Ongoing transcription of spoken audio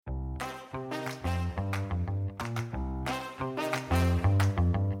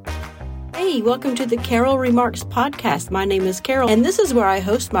Hey, welcome to the Carol Remarks podcast. My name is Carol, and this is where I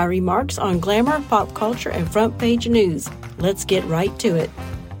host my remarks on glamour, pop culture, and front page news. Let's get right to it.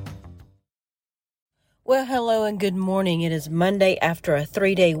 Well, hello and good morning. It is Monday after a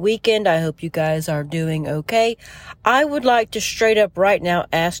 3-day weekend. I hope you guys are doing okay. I would like to straight up right now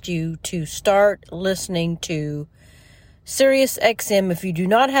ask you to start listening to SiriusXM. If you do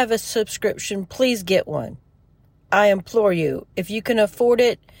not have a subscription, please get one. I implore you. If you can afford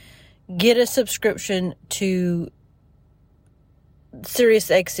it, get a subscription to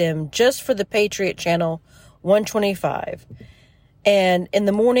SiriusXM just for the Patriot Channel 125. And in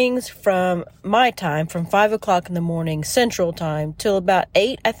the mornings from my time, from 5 o'clock in the morning Central Time till about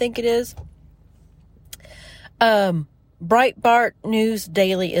 8, I think it is, Breitbart News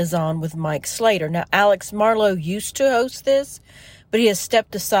Daily is on with Mike Slater. Now, Alex Marlow used to host this, but he has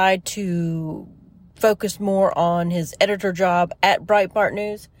stepped aside to focus more on his editor job at Breitbart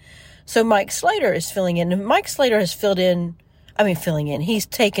News. So Mike Slater is filling in. And Mike Slater has he's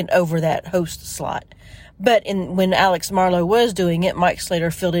taken over that host slot. But when Alex Marlow was doing it, Mike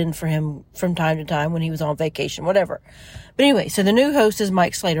Slater filled in for him from time to time when he was on vacation, whatever. But anyway, so the new host is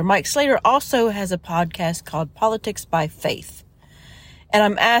Mike Slater. Mike Slater also has a podcast called Politics by Faith. And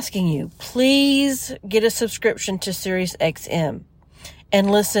I'm asking you, please get a subscription to SiriusXM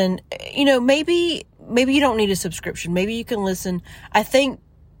and listen. You know, maybe you don't need a subscription. Maybe you can listen. I think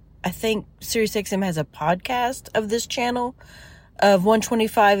SiriusXM has a podcast of this channel of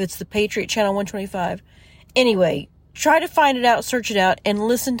 125. It's the Patriot Channel 125. Anyway, try to find it out, search it out, and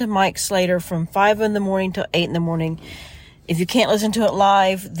listen to Mike Slater from 5 in the morning till 8 in the morning. If you can't listen to it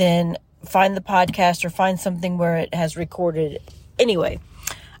live, then find the podcast or find something where it has recorded. Anyway,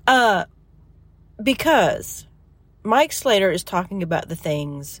 because Mike Slater is talking about the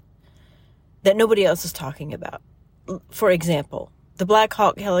things that nobody else is talking about. For example, the Black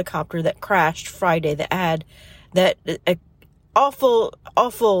Hawk helicopter that crashed Friday that had that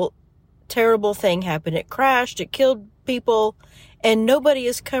awful, terrible thing happened. It crashed, it killed people, and nobody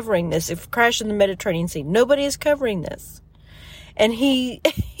is covering this. It crashed in the Mediterranean Sea. Nobody is covering this. And he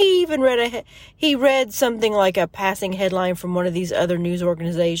even read something like a passing headline from one of these other news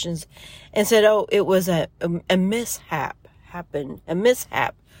organizations and said, oh, it was a mishap happened. A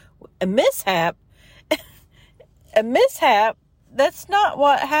mishap. That's not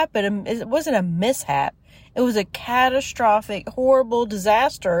what happened. It wasn't a mishap. It was a catastrophic, horrible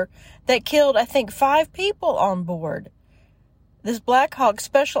disaster that killed, I think, 5 people on board this Black Hawk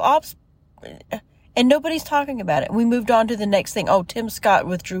special ops, and nobody's talking about it. We moved on to the next thing. Oh, Tim Scott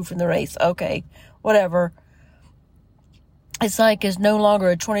withdrew from the race. Okay, whatever. It's like it's no longer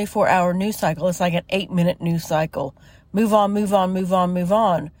a 24-hour news cycle. It's like an 8-minute news cycle. Move on, move on, move on, move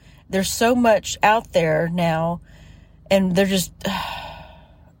on. There's so much out there now, and they're just,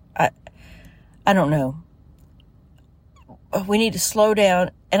 I don't know. We need to slow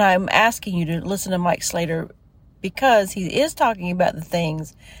down, and I'm asking you to listen to Mike Slater because he is talking about the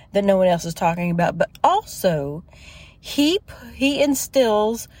things that no one else is talking about, but also he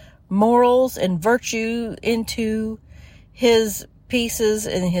instills morals and virtue into his pieces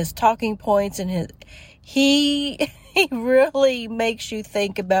and his talking points, and he really makes you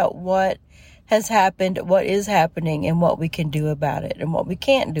think about what has happened, what is happening, and what we can do about it, and what we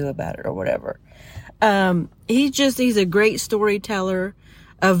can't do about it, or whatever. He's a great storyteller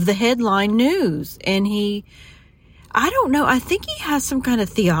of the headline news. And I don't know, I think he has some kind of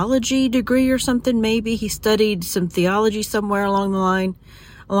theology degree or something. Maybe he studied some theology somewhere along the line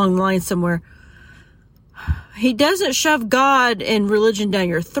somewhere. He doesn't shove God and religion down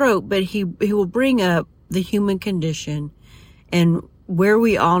your throat, but he will bring up the human condition and where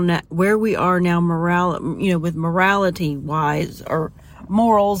we are now, with morality wise, or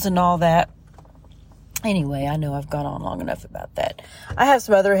morals and all that. Anyway, I know I've gone on long enough about that. I have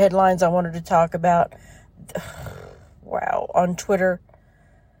some other headlines I wanted to talk about. Wow, on Twitter.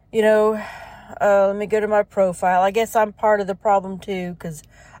 Let me go to my profile. I guess I'm part of the problem too, because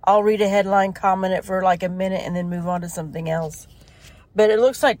I'll read a headline, comment it for like a minute, and then move on to something else. But it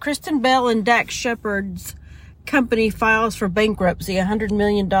looks like Kristen Bell and Dax Shepard's company files for bankruptcy, $100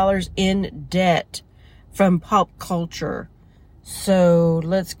 million in debt from pop culture. So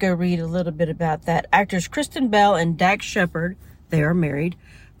let's go read a little bit about that. Actors Kristen Bell and Dax Shepard, they are married,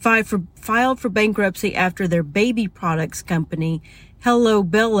 filed for bankruptcy after their baby products company, Hello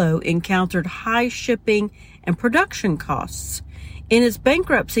Bello, encountered high shipping and production costs. In its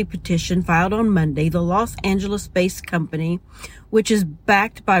bankruptcy petition filed on Monday, the Los Angeles-based company, which is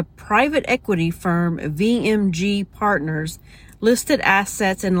backed by private equity firm VMG Partners, listed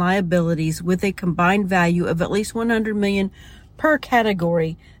assets and liabilities with a combined value of at least $100 million per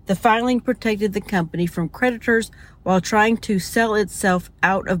category. The filing protected the company from creditors while trying to sell itself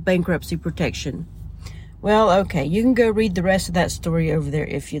out of bankruptcy protection. Well, okay, you can go read the rest of that story over there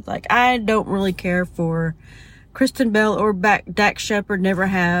if you'd like. I don't really care for Kristen Bell or Dax Shepard, never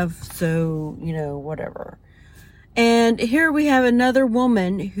have, so, whatever. And here we have another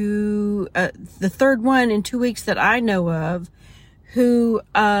woman who, the third one in 2 weeks that I know of, who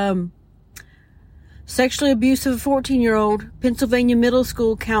sexually abusive 14-year-old Pennsylvania middle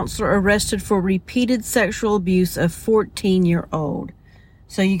school counselor arrested for repeated sexual abuse of 14-year-old.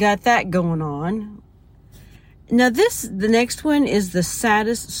 So you got that going on. Now the next one is the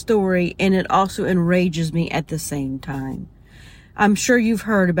saddest story, and it also enrages me at the same time. I'm sure you've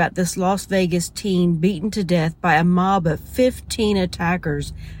heard about this Las Vegas teen beaten to death by a mob of 15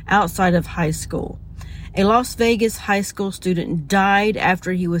 attackers outside of high school. A Las Vegas high school student died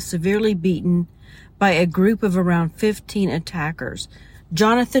after he was severely beaten by a group of around 15 attackers.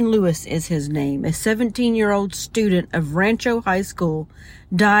 Jonathan Lewis is his name. A 17-year-old student of Rancho High School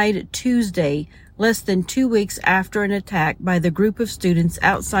died Tuesday, less than 2 weeks after an attack by the group of students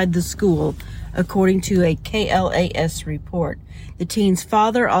outside the school, according to a KLAS report. The teen's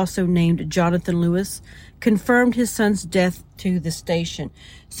father, also named Jonathan Lewis, confirmed his son's death to the station.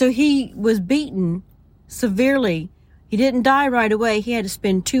 So he was beaten severely. He didn't die right away. He had to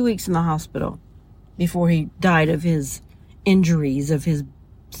spend 2 weeks in the hospital before he died of his injuries, of his,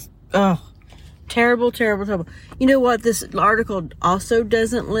 terrible, terrible, terrible. You know what this article also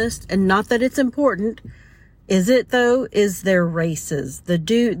doesn't list, and not that it's important, is it though, is their races. The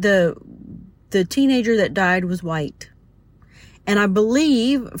teenager that died was white. And I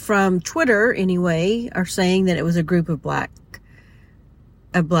believe from Twitter anyway, are saying that it was a group of black,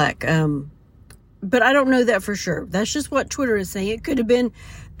 but I don't know that for sure. That's just what Twitter is saying. It could have been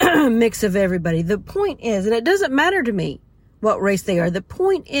a mix of everybody. The point is, and it doesn't matter to me what race they are. The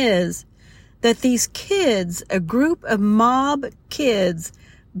point is that these kids, a group of mob kids,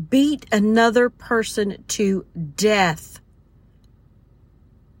 beat another person to death.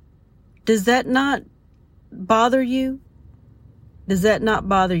 Does that not bother you? Does that not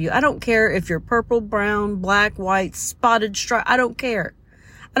bother you? I don't care if you're purple, brown, black, white, spotted, stripe. I don't care.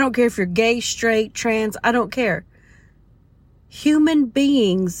 I don't care if you're gay, straight, trans. I don't care. Human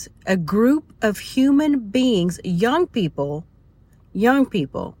beings, a group of human beings, young people,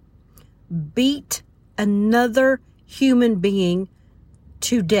 beat another human being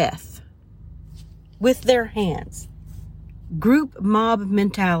to death with their hands. Group mob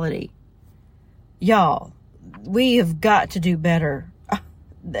mentality. Y'all, we have got to do better.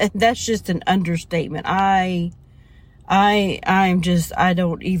 That's just an understatement. I don't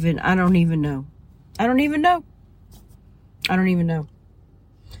even know.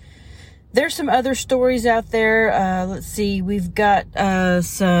 There's some other stories out there. Let's see. We've got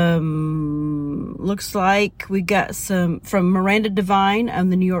looks like we got some from Miranda Devine on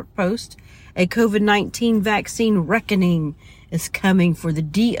the New York Post. A COVID-19 vaccine reckoning is coming for the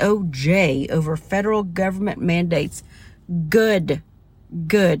DOJ over federal government mandates. Good.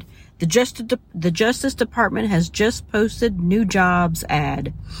 The Justice Department has just posted new jobs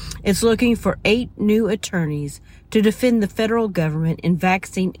ad. It's looking for 8 new attorneys to defend the federal government in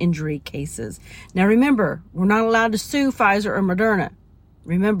vaccine injury cases. Now remember, we're not allowed to sue Pfizer or Moderna.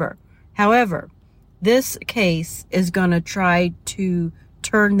 Remember. However, this case is going to try to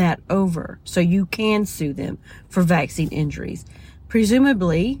turn that over so you can sue them for vaccine injuries.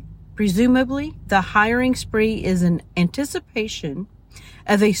 Presumably, the hiring spree is in anticipation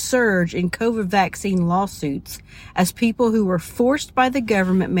of a surge in COVID vaccine lawsuits as people who were forced by the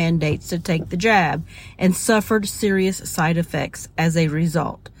government mandates to take the jab and suffered serious side effects as a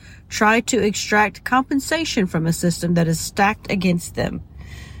result try to extract compensation from a system that is stacked against them.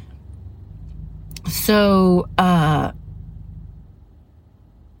 So,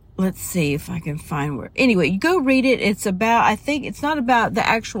 let's see if I can find where. Anyway, you go read it. I think it's not about the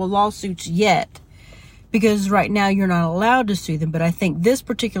actual lawsuits yet, because right now you're not allowed to sue them, but I think this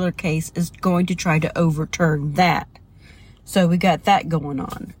particular case is going to try to overturn that. So we got that going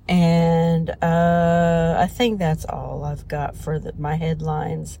on. And I think that's all I've got for my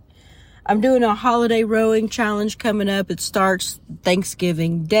headlines. I'm doing a holiday rowing challenge coming up. It starts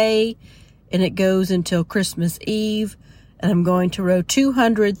Thanksgiving Day, and it goes until Christmas Eve. And I'm going to row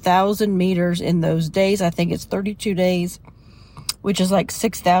 200,000 meters in those days. I think it's 32 days, which is like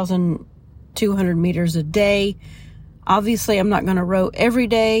 6,200 meters a day. Obviously, I'm not going to row every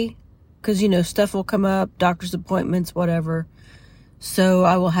day because, stuff will come up, doctor's appointments, whatever. So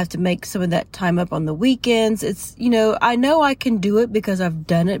I will have to make some of that time up on the weekends. It's, I know I can do it because I've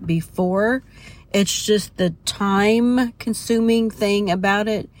done it before. It's just the time consuming thing about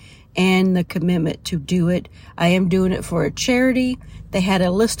it and the commitment to do it. I am doing it for a charity. They had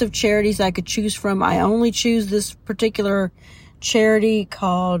a list of charities I could choose from. I only choose this particular charity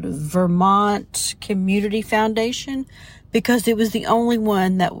called Vermont Community Foundation because it was the only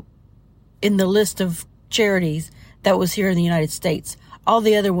one that in the list of charities that was here in the United States. All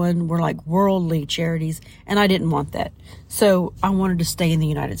the other ones were like worldly charities, and I didn't want that. So I wanted to stay in the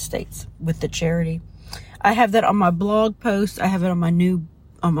United States with the charity. I have that on my blog post. I have it on I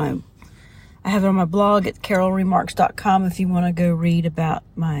have it on my blog at carolremarks.com if you want to go read about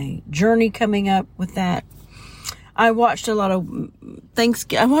my journey coming up with that. I watched a lot of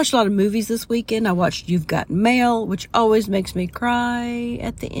movies this weekend. I watched You've Got Mail, which always makes me cry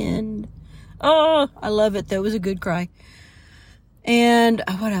at the end. Oh, I love it though. It was a good cry. And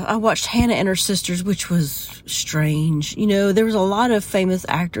I watched Hannah and Her Sisters, which was strange. There was a lot of famous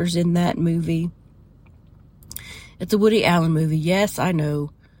actors in that movie. It's a Woody Allen movie. Yes, I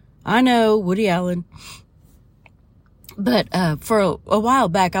know, Woody Allen. But for a while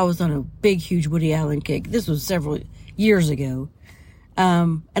back, I was on a big, huge Woody Allen kick. This was several years ago.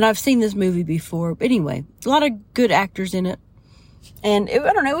 And I've seen this movie before. But anyway, a lot of good actors in it. And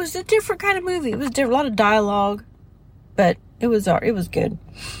I don't know, it was a different kind of movie. It was a lot of dialogue. But it was good.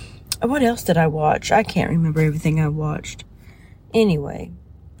 What else did I watch? I can't remember everything I watched. Anyway.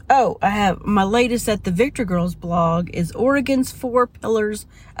 Oh, I have my latest at the Victor Girls blog is Oregon's 4 Pillars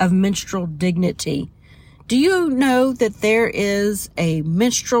of Menstrual Dignity. Do you know that there is a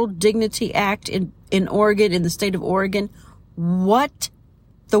Menstrual Dignity Act in Oregon, in the state of Oregon? What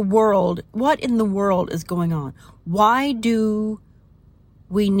in the world is going on? Why do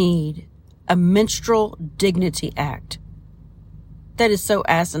we need a Menstrual Dignity Act? That is so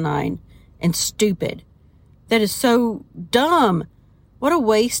asinine and stupid. That is so dumb. What a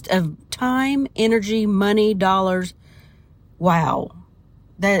waste of time, energy, money, dollars. Wow.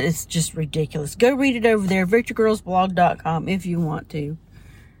 That is just ridiculous. Go read it over there, victorgirlsblog.com, if you want to.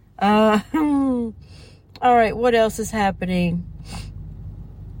 All right, what else is happening?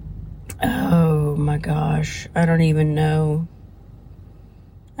 Oh, my gosh. I don't even know.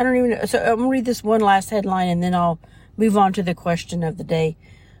 So I'm going to read this one last headline, and then I'll move on to the question of the day.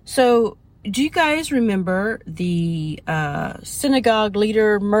 So, do you guys remember the synagogue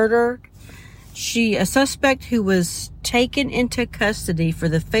leader murder? A suspect who was taken into custody for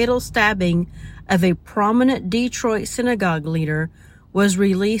the fatal stabbing of a prominent Detroit synagogue leader was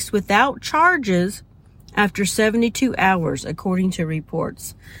released without charges after 72 hours, according to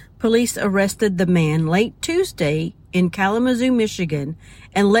reports. Police arrested the man late Tuesday in Kalamazoo, Michigan,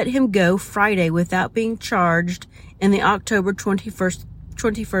 and let him go Friday without being charged in the October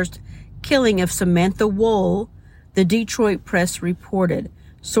 21st killing of Samantha Wohl, the Detroit Press reported.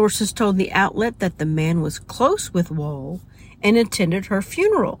 Sources told the outlet that the man was close with Wohl and attended her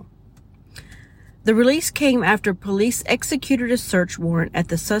funeral. The release came after police executed a search warrant at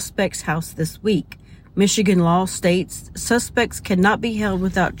the suspect's house this week. Michigan law states suspects cannot be held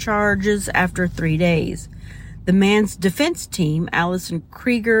without charges after 3 days. The man's defense team, Allison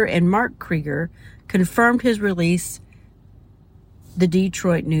Krieger and Mark Krieger, confirmed his release, the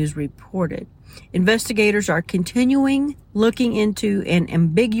Detroit News reported. Investigators are continuing looking into an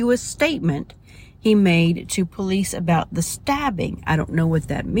ambiguous statement he made to police about the stabbing. I don't know what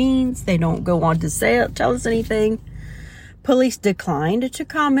that means. They don't go on to tell us anything. Police declined to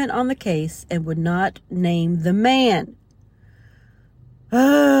comment on the case and would not name the man.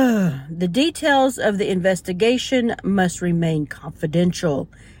 The details of the investigation must remain confidential,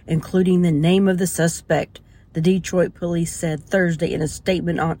 including the name of the suspect, the Detroit police said Thursday in a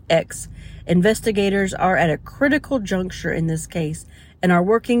statement on X. Investigators are at a critical juncture in this case and are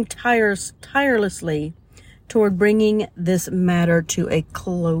working tirelessly toward bringing this matter to a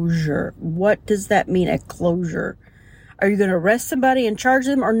closure. What does that mean, a closure? Are you going to arrest somebody and charge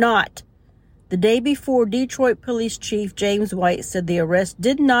them or not? The day before, Detroit Police Chief James White said the arrest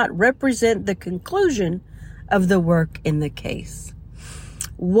did not represent the conclusion of the work in the case.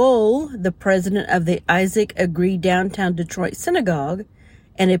 Wohl, the president of the Isaac Agree downtown Detroit synagogue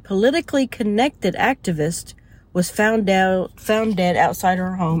and a politically connected activist, was found dead outside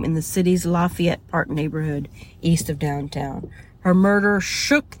her home in the city's Lafayette Park neighborhood east of downtown. Her murder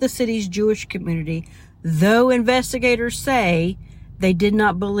shook the city's Jewish community, though investigators say they did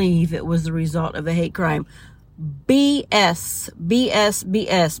not believe it was the result of a hate crime. BS.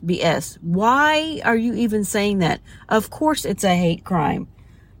 Why are you even saying that? Of course it's a hate crime.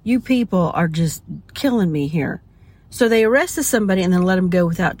 You people are just killing me here. So they arrested somebody and then let them go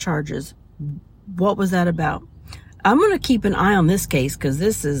without charges. What was that about? I'm going to keep an eye on this case because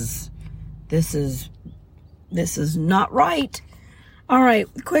this is not right. All right,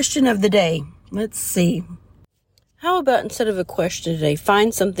 question of the day. Let's see. How about instead of a question today,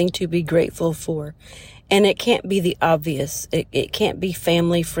 find something to be grateful for? And it can't be the obvious. It can't be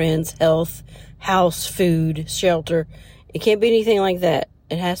family, friends, health, house, food, shelter. It can't be anything like that.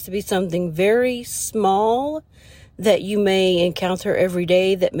 It has to be something very small that you may encounter every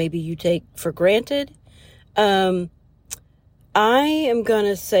day that maybe you take for granted. I am going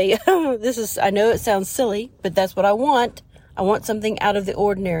to say, I know it sounds silly, but that's what I want. I want something out of the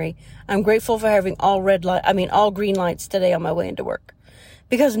ordinary. I'm grateful for having all green lights today on my way into work.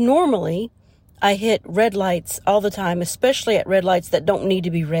 Because normally I hit red lights all the time, especially at red lights that don't need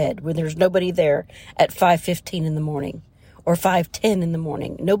to be red, when there's nobody there at 5:15 in the morning or 5:10 in the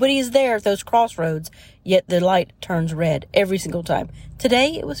morning. Nobody is there at those crossroads, yet the light turns red every single time.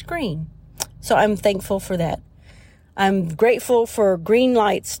 Today it was green. So I'm thankful for that. I'm grateful for green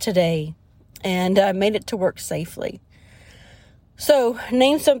lights today, and I made it to work safely. So,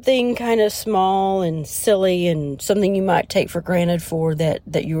 name something kind of small and silly and something you might take for granted for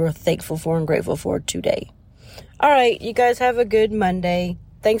that you are thankful for and grateful for today. All right, you guys have a good Monday.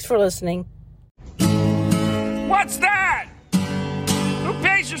 Thanks for listening. What's that? Who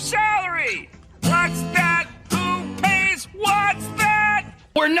pays your salary? What's that? Who pays? What's that?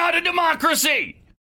 We're not a democracy!